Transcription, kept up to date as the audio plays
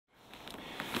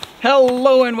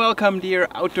Hello and welcome, dear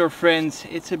outdoor friends.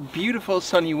 It's a beautiful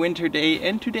sunny winter day,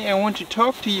 and today I want to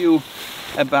talk to you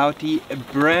about the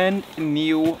brand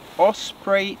new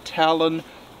Osprey Talon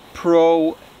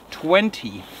Pro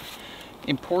 20.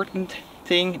 Important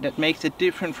thing that makes it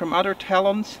different from other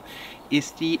Talons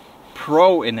is the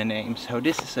Pro in the name. So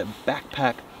this is a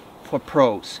backpack for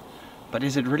pros. But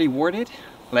is it really worth it?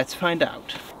 Let's find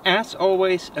out. As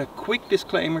always, a quick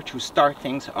disclaimer to start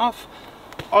things off.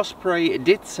 Osprey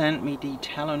did send me the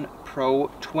Talon Pro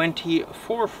 20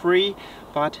 for free,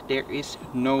 but there is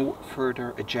no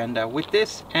further agenda with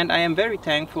this, and I am very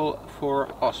thankful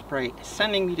for Osprey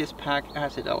sending me this pack,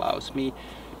 as it allows me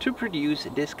to produce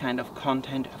this kind of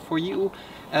content for you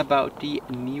about the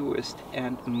newest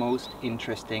and most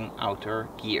interesting outdoor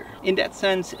gear. In that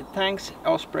sense, thanks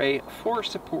Osprey for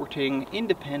supporting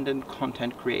independent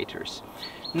content creators.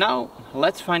 Now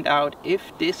let's find out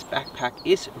if this backpack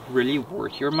is really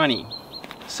worth your money.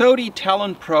 So the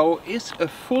Talon Pro is a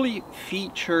fully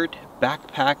featured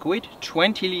backpack with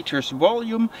 20 liters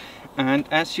volume, and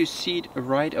as you see it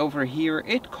right over here,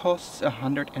 it costs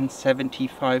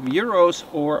 175 euros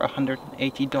or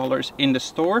 $180 in the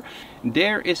store.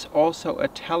 There is also a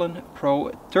Talon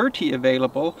Pro 30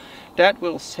 available that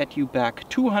will set you back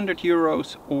 200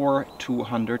 euros or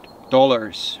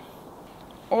 $200.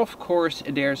 Of course,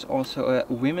 there's also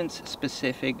a women's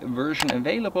specific version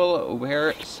available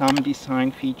where some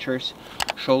design features,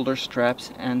 shoulder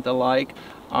straps and the like,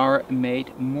 are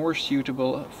made more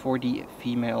suitable for the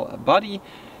female body.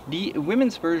 The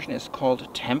women's version is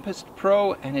called Tempest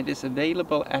Pro, and it is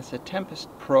available as a Tempest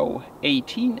Pro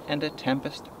 18 and a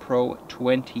Tempest Pro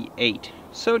 28.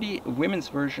 So the women's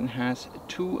version has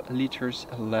 2 liters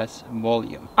less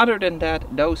volume. Other than that,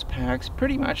 those packs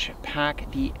pretty much pack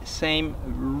the same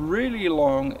really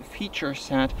long feature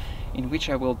set, in which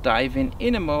I will dive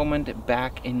in a moment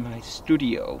back in my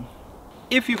studio.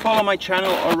 If you follow my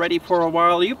channel already for a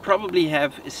while, you probably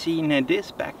have seen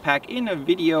this backpack in a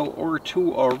video or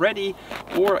two already,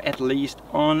 or at least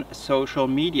on social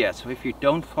media. So if you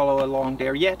don't follow along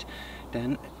there yet,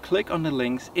 then click on the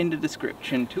links in the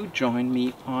description to join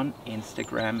me on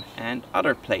Instagram and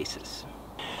other places.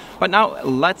 But now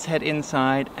let's head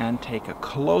inside and take a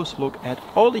close look at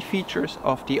all the features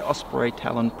of the Osprey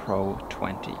Talon Pro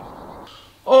 20.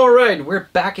 Alright, we're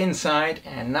back inside,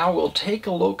 and now we'll take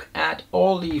a look at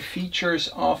all the features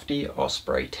of the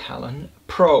Osprey Talon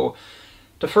Pro.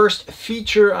 The first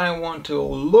feature I want to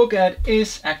look at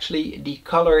is actually the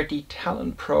color. The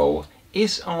Talon Pro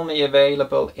is only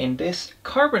available in this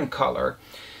carbon color.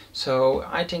 So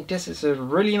I think this is a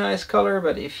really nice color,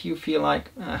 but if you feel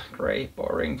like gray,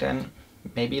 boring, then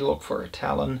maybe look for a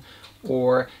Talon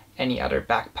or any other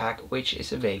backpack which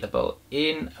is available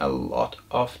in a lot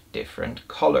of different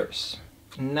colors.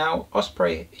 Now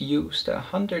Osprey used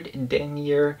 100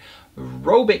 denier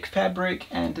Robic fabric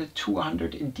and a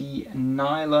 200D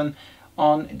nylon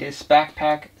on this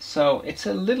backpack, so it's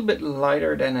a little bit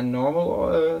lighter than a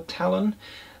normal Talon,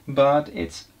 but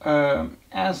it's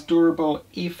as durable,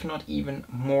 if not even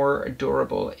more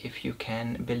durable, if you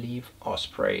can believe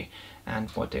Osprey and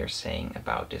what they're saying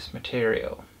about this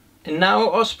material. And now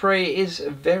Osprey is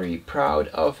very proud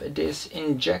of this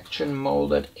injection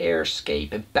molded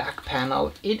airscape back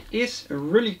panel. It is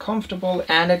really comfortable,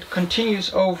 and it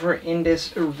continues over in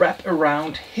this wrap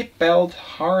around hip belt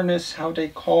harness, how they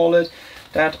call it,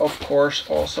 that of course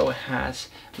also has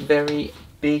very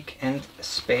big and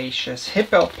spacious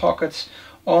hip belt pockets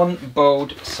on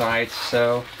both sides.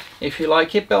 So if you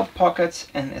like hip belt pockets,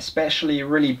 and especially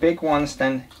really big ones,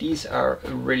 then these are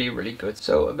really good.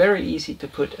 So very easy to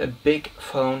put a big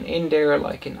phone in there,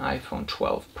 like an iPhone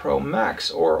 12 Pro Max,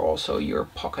 or also your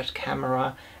pocket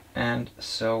camera and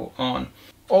so on.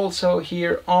 Also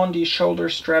here on the shoulder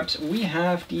straps we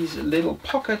have these little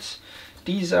pockets.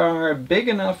 These are big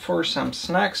enough for some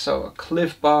snacks, so a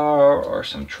Cliff Bar or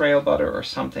some trail butter or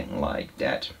something like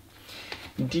that.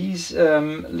 These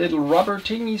little rubber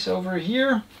thingies over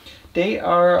here, they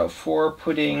are for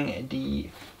putting the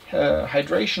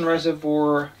hydration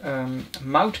reservoir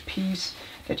mouthpiece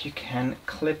that you can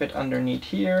clip it underneath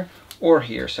here or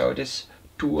here, so it is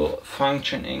dual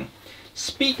functioning.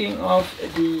 Speaking of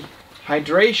the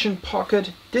hydration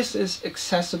pocket, this is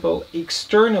accessible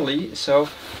externally, so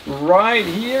right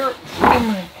here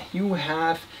you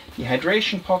have the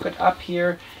hydration pocket. Up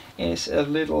here is a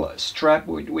little strap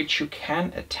with which you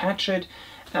can attach it,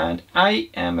 and I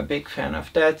am a big fan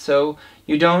of that, so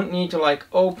you don't need to like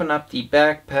open up the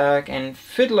backpack and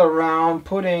fiddle around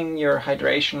putting your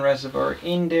hydration reservoir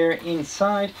in there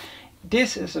inside.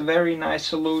 this is a very nice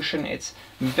solution. It's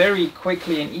very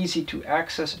quickly and easy to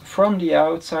access from the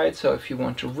outside. So if you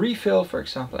want to refill, for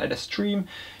example, at a stream,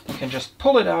 you can just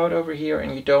pull it out over here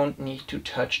and you don't need to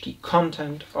touch the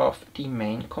content of the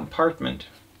main compartment.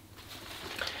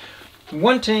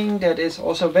 One thing that is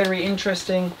also very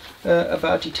interesting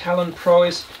about the Talon Pro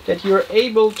is that you're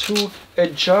able to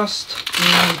adjust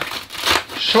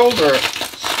the shoulder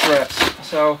straps.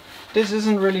 So this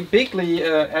isn't really bigly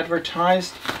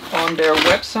advertised on their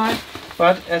website,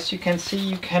 but as you can see,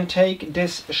 you can take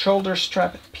this shoulder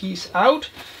strap piece out.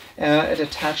 It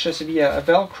attaches via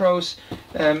velcros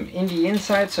in the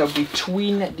inside, so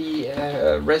between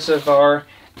the reservoir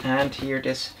and here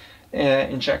this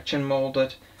injection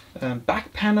molded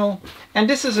back panel. And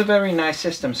this is a very nice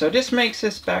system. So this makes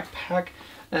this backpack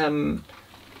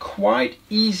quite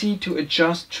easy to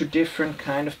adjust to different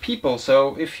kind of people.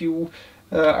 So if you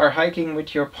are hiking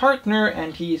with your partner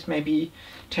and he's maybe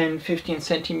 10-15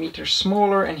 centimeters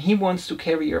smaller and he wants to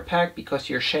carry your pack because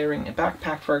you're sharing a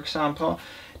backpack, for example,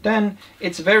 then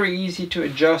it's very easy to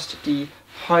adjust the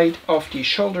height of the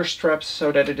shoulder straps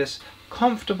so that it is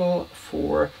comfortable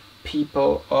for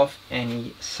people of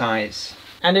any size.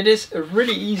 And it is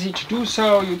really easy to do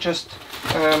so. You just,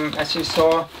 as you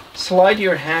saw, slide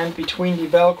your hand between the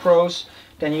velcros,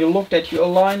 then you look that you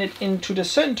align it into the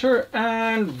center,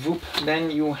 and whoop,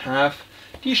 then you have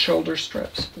the shoulder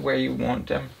straps where you want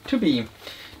them to be.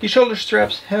 The shoulder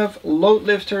straps have load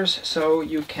lifters, so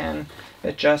you can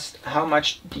adjust how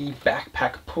much the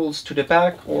backpack pulls to the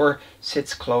back or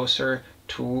sits closer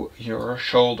to your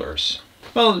shoulders.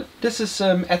 Well, this is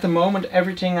at the moment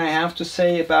everything I have to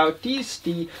say about these.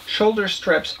 The shoulder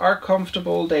straps are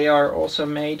comfortable. They are also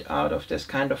made out of this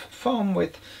kind of foam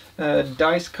with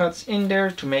dice cuts in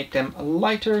there to make them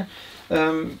lighter.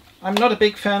 I'm not a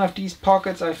big fan of these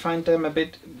pockets. I find them a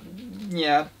bit,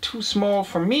 yeah, too small.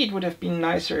 For me, it would have been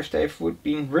nicer if they would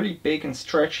been really big and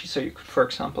stretchy, so you could, for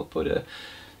example, put a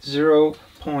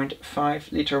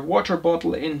 0.5 liter water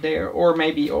bottle in there, or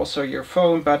maybe also your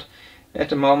phone. But at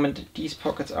the moment, these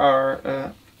pockets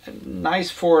are nice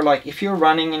for, like, if you're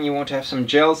running and you want to have some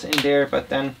gels in there, but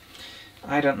then,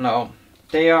 I don't know,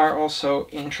 they are also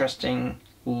interesting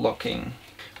looking.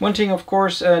 One thing, of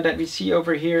course, that we see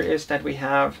over here is that we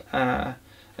have a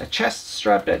chest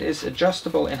strap that is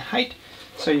adjustable in height,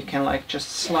 so you can like just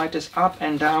slide this up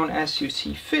and down as you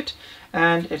see fit,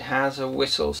 and it has a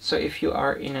whistle. So if you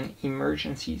are in an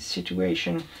emergency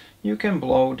situation, you can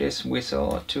blow this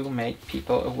whistle to make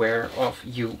people aware of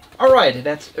you. Alright,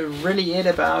 that's really it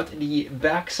about the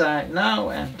backside now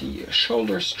and the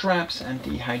shoulder straps and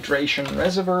the hydration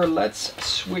reservoir. Let's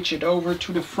switch it over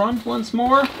to the front once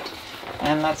more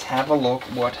and let's have a look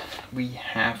what we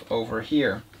have over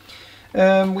here.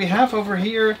 We have over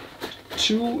here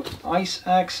two ice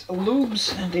axe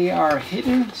loops, and they are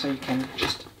hidden, so you can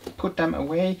just put them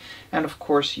away. And of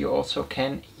course you also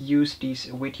can use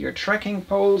these with your trekking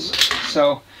poles.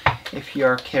 So if you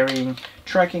are carrying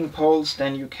trekking poles,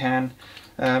 then you can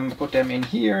put them in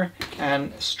here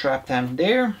and strap them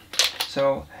there.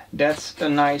 So that's a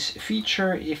nice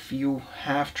feature if you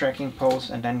have trekking poles,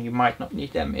 and then you might not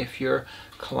need them if you're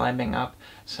climbing up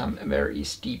some very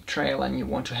steep trail and you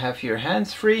want to have your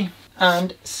hands free.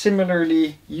 And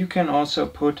similarly, you can also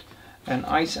put an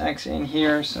ice axe in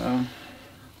here, so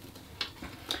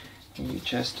you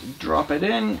just drop it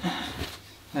in,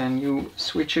 then you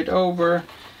switch it over,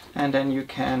 and then you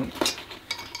can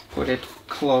put it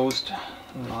closed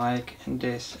like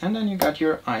this, and then you got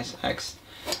your ice axe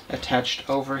attached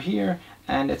over here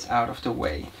and it's out of the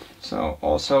way. So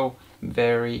also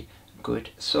very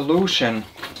good solution.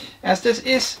 As this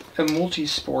is a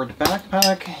multi-sport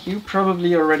backpack, you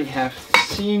probably already have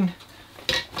seen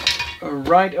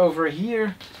right over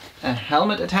here a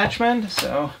helmet attachment,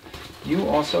 so you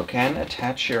also can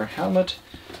attach your helmet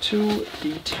to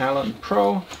the Talon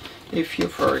Pro if you're,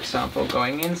 for example,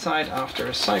 going inside after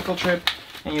a cycle trip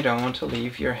and you don't want to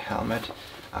leave your helmet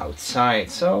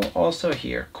outside. So also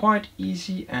here, quite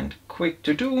easy and quick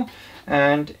to do,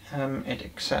 and it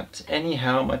accepts any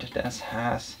helmet that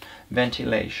has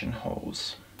ventilation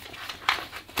holes.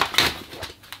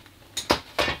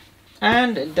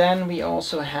 And then we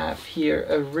also have here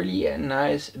a really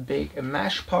nice big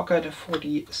mesh pocket for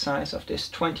the size of this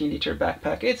 20-liter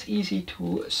backpack. It's easy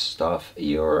to stuff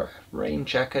your rain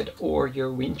jacket or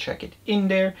your wind jacket in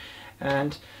there,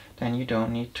 and then you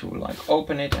don't need to like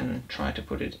open it and try to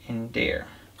put it in there.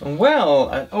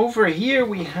 Well, over here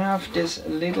we have this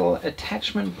little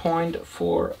attachment point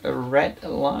for a red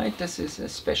light. This is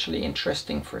especially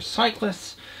interesting for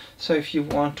cyclists. So if you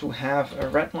want to have a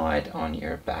red light on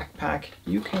your backpack,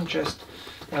 you can just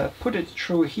put it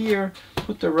through here,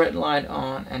 put the red light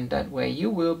on, and that way you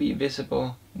will be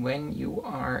visible when you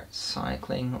are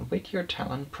cycling with your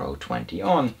Talon Pro 20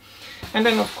 on. And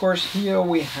then of course here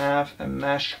we have a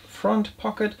mesh front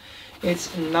pocket.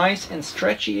 It's nice and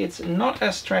stretchy. It's not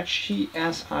as stretchy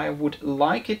as I would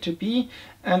like it to be,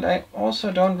 and I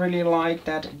also don't really like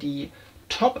that the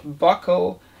top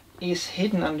buckle is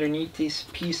hidden underneath this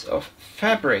piece of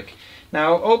fabric.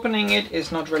 Now opening it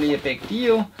is not really a big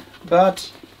deal,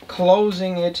 but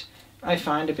closing it I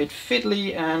find a bit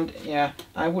fiddly, and yeah,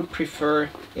 I would prefer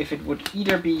if it would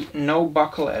either be no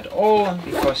buckle at all,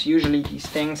 because usually these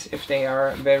things, if they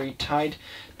are very tight,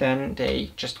 then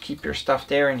they just keep your stuff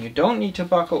there and you don't need to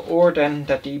buckle, or then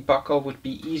that the buckle would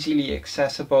be easily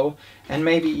accessible and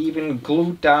maybe even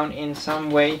glued down in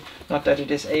some way, not that it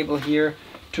is able here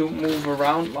to move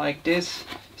around like this,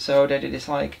 so that it is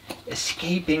like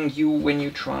escaping you when you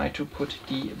try to put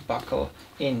the buckle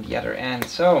in the other end.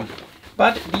 So,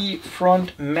 but the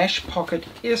front mesh pocket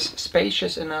is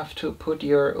spacious enough to put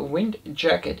your wind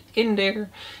jacket in there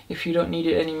if you don't need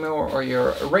it anymore, or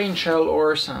your rain shell,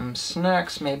 or some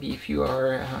snacks, maybe if you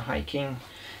are hiking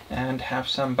and have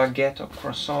some baguette or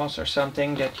croissants or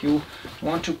something that you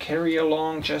want to carry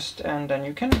along, and then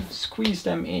you can squeeze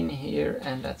them in here,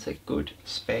 and that's a good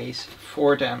space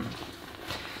for them.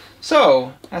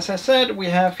 So, as I said, we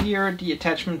have here the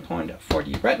attachment point for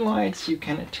the red lights. You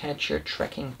can attach your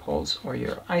trekking poles or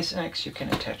your ice axe, you can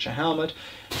attach a helmet,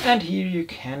 and here you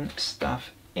can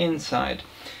stuff inside.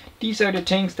 These are the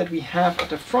things that we have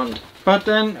at the front, but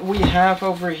then we have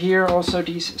over here also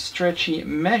these stretchy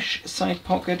mesh side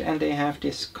pocket, and they have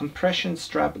this compression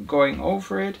strap going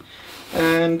over it,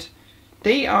 and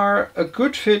they are a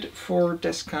good fit for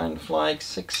this kind of like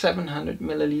 600-700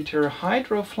 milliliter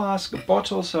hydro flask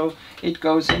bottle, so it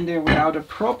goes in there without a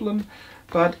problem.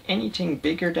 But anything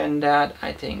bigger than that,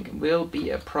 I think, will be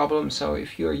a problem. So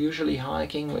if you're usually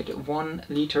hiking with 1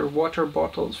 liter water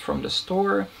bottles from the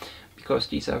store, because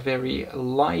these are very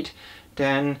light,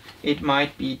 then it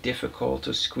might be difficult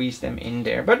to squeeze them in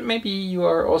there. But maybe you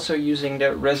are also using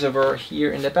the reservoir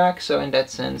here in the back, so in that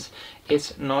sense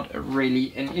it's not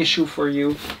really an issue for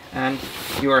you, and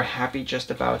you are happy just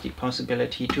about the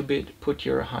possibility to put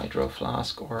your hydro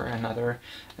flask or another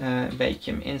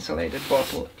vacuum insulated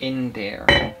bottle in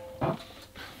there.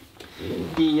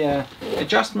 The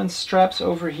adjustment straps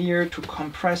over here to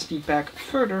compress the back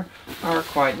further are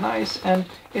quite nice, and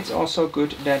it's also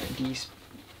good that these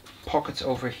pockets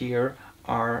over here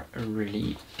are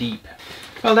really deep.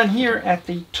 Well, then here at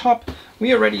the top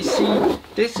we already see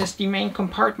this is the main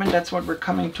compartment. That's what we're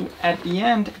coming to at the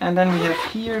end, and then we have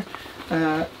here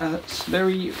a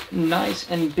very nice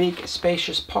and big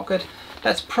spacious pocket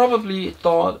that's probably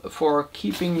thought for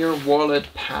keeping your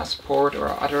wallet, passport, or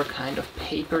other kind of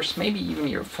papers, maybe even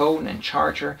your phone and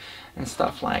charger and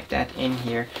stuff like that in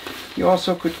here. You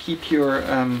also could keep your,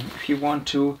 if you want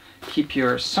to, keep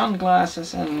your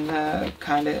sunglasses and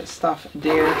kind of stuff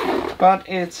there, but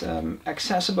it's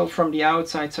accessible from the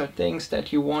outside, so things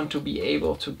that you want to be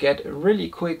able to get really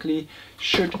quickly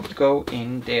should go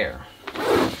in there.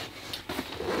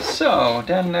 So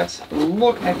then let's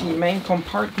look at the main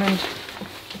compartment.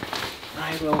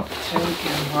 I will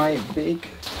take my big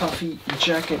puffy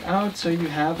jacket out so you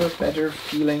have a better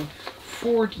feeling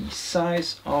for the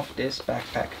size of this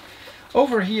backpack.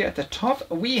 Over here at the top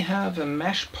we have a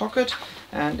mesh pocket,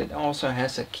 and it also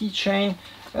has a keychain.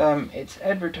 It's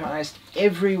advertised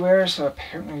everywhere, so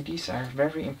apparently these are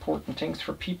very important things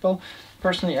for people.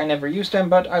 Personally, I never use them,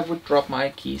 but I would drop my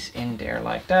keys in there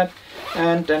like that.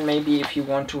 And then maybe if you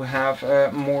want to have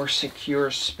a more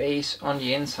secure space on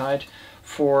the inside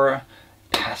for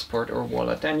passport or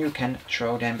wallet, then you can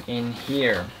throw them in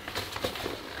here.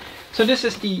 So this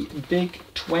is the big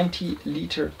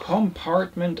 20-liter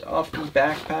compartment of the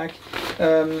backpack.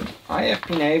 I have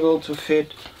been able to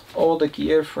fit all the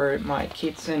gear for my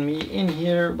kids and me in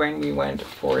here when we went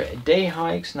for day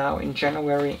hikes now in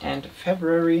January and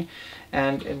February,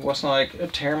 and it was like a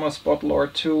thermos bottle or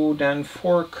two, then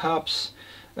 4 cups,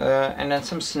 and then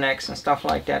some snacks and stuff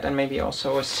like that, and maybe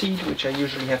also a seat, which I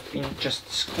usually have been just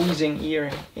squeezing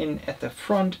here in at the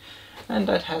front, and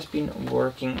that has been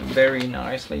working very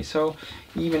nicely. So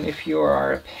even if you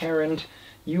are a parent,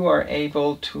 you are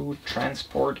able to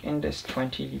transport in this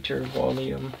 20-liter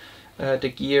volume the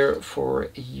gear for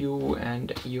you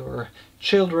and your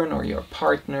children or your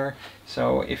partner.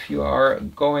 So if you are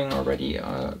going already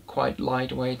quite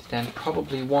lightweight, then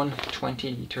probably one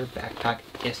 20-liter backpack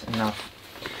is enough.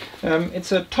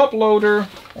 It's a top loader,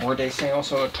 or they say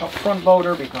also a top front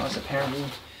loader, because apparently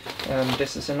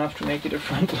this is enough to make it a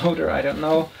front loader, I don't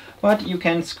know. But you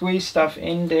can squeeze stuff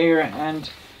in there, and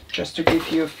just to give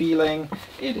you a feeling,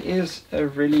 it is a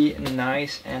really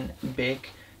nice and big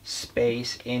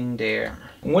space in there.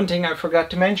 One thing I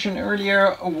forgot to mention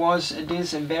earlier was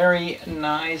this very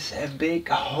nice big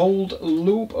hold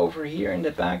loop over here in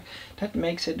the back. That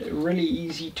makes it really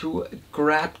easy to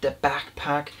grab the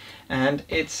backpack, and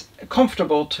it's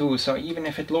comfortable too. So even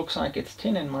if it looks like it's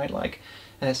thin and might like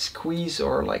squeeze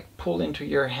or like pull into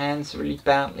your hands really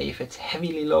badly if it's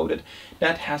heavily loaded,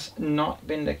 that has not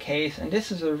been the case, and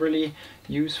this is a really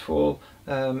useful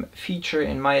feature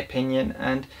in my opinion.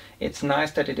 And it's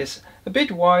nice that it is a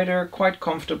bit wider, quite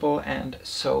comfortable, and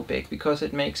so big, because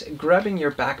it makes grabbing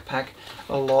your backpack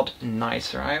a lot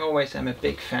nicer. I always am a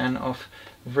big fan of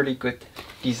really good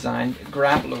designed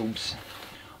grab loops.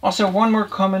 Also, one more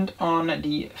comment on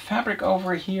the fabric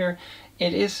over here.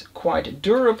 It is quite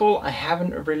durable. I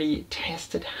haven't really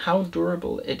tested how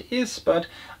durable it is, but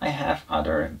I have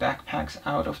other backpacks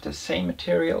out of the same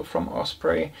material from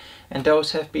Osprey, and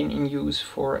those have been in use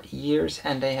for years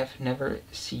and they have never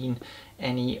seen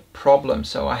any problem.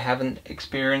 So I haven't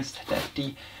experienced that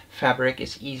the fabric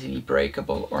is easily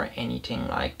breakable or anything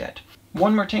like that.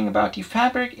 One more thing about the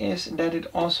fabric is that it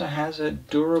also has a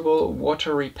durable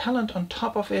water repellent on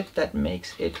top of it that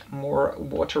makes it more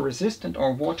water resistant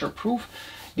or waterproof.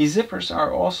 The zippers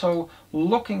are also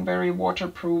looking very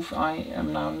waterproof. I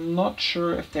am now not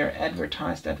sure if they're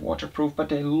advertised as waterproof, but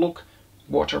they look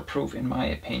waterproof in my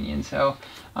opinion. So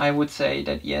I would say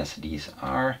that yes, these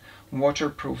are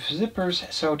waterproof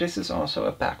zippers. So this is also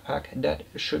a backpack that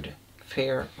should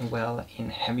fare well in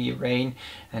heavy rain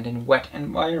and in wet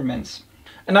environments.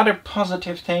 Another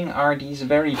positive thing are these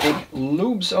very big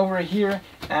loops over here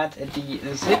at the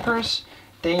zippers.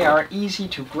 They are easy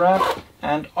to grab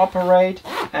and operate,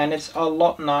 and it's a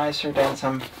lot nicer than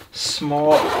some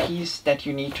small piece that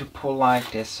you need to pull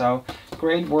like this. So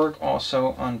great work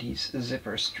also on these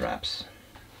zipper straps.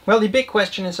 Well, the big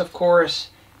question is of course,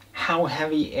 how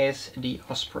heavy is the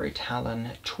Osprey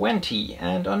Talon 20?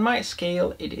 And on my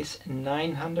scale it is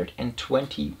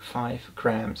 925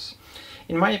 grams.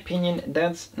 In my opinion,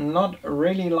 that's not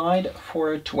really light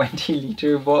for a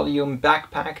 20-liter volume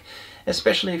backpack,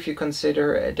 especially if you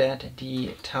consider that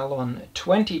the Talon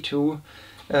 22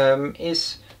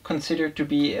 is considered to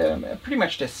be pretty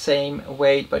much the same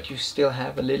weight, but you still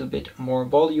have a little bit more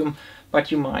volume,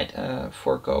 but you might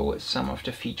forego some of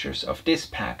the features of this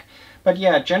pack. But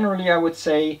yeah, generally I would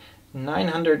say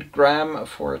 900 gram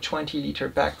for a 20-liter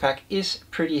backpack is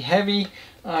pretty heavy.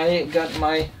 I got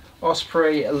my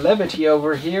Osprey Levity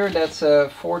over here. That's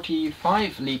a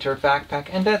 45-liter backpack,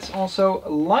 and that's also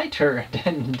lighter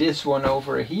than this one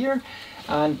over here.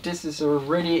 And this is a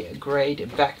really great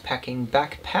backpacking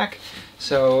backpack.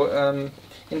 So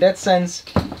in that sense,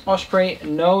 Osprey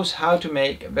knows how to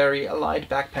make very light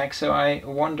backpacks. So I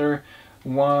wonder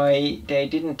why they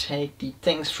didn't take the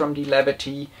things from the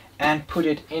Levity and put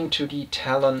it into the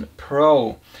Talon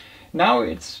Pro. Now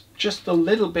it's just a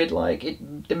little bit like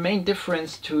it. The main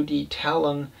difference to the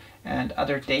Talon and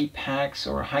other day packs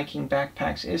or hiking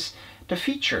backpacks is the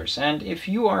features. And if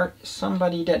you are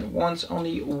somebody that wants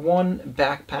only one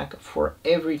backpack for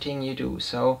everything you do,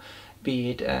 so be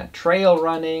it trail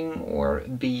running or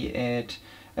be it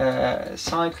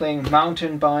cycling,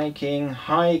 mountain biking,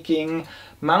 hiking,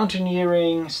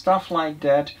 mountaineering, stuff like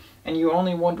that, and you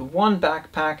only want one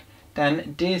backpack,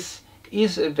 then this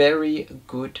is a very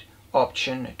good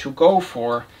option to go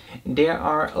for. There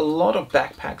are a lot of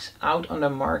backpacks out on the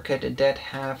market that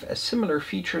have a similar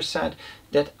feature set,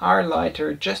 that are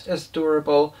lighter, just as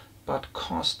durable, but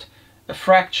cost a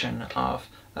fraction of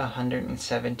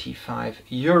 175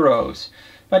 euros.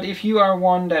 But if you are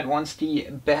one that wants the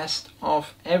best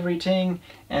of everything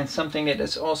and something that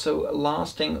is also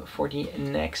lasting for the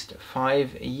next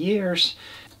 5 years,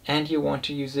 and you want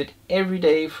to use it every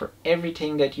day for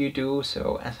everything that you do,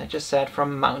 so as I just said,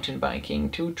 from mountain biking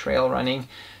to trail running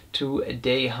to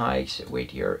day hikes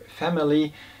with your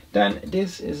family, then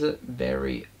this is a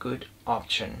very good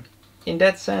option. In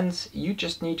that sense, you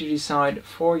just need to decide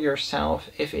for yourself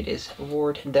if it is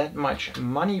worth that much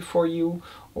money for you,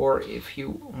 or if you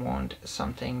want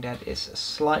something that is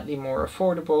slightly more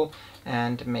affordable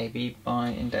and maybe buy,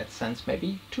 in that sense,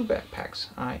 maybe 2 backpacks.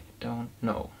 I don't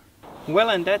know.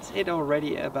 Well, and that's it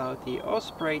already about the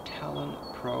Osprey Talon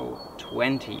Pro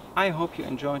 20. I hope you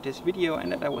enjoyed this video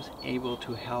and that I was able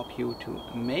to help you to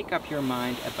make up your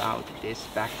mind about this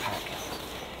backpack.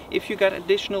 If you got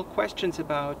additional questions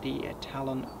about the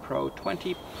Talon Pro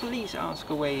 20, please ask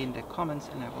away in the comments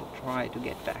and I will try to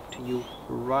get back to you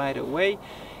right away.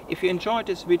 If you enjoyed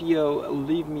this video,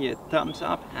 leave me a thumbs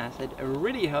up, as it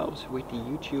really helps with the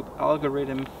YouTube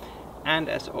algorithm. And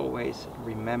as always,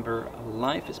 remember,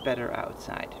 life is better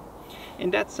outside. In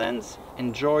that sense,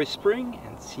 enjoy spring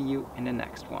and see you in the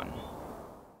next one.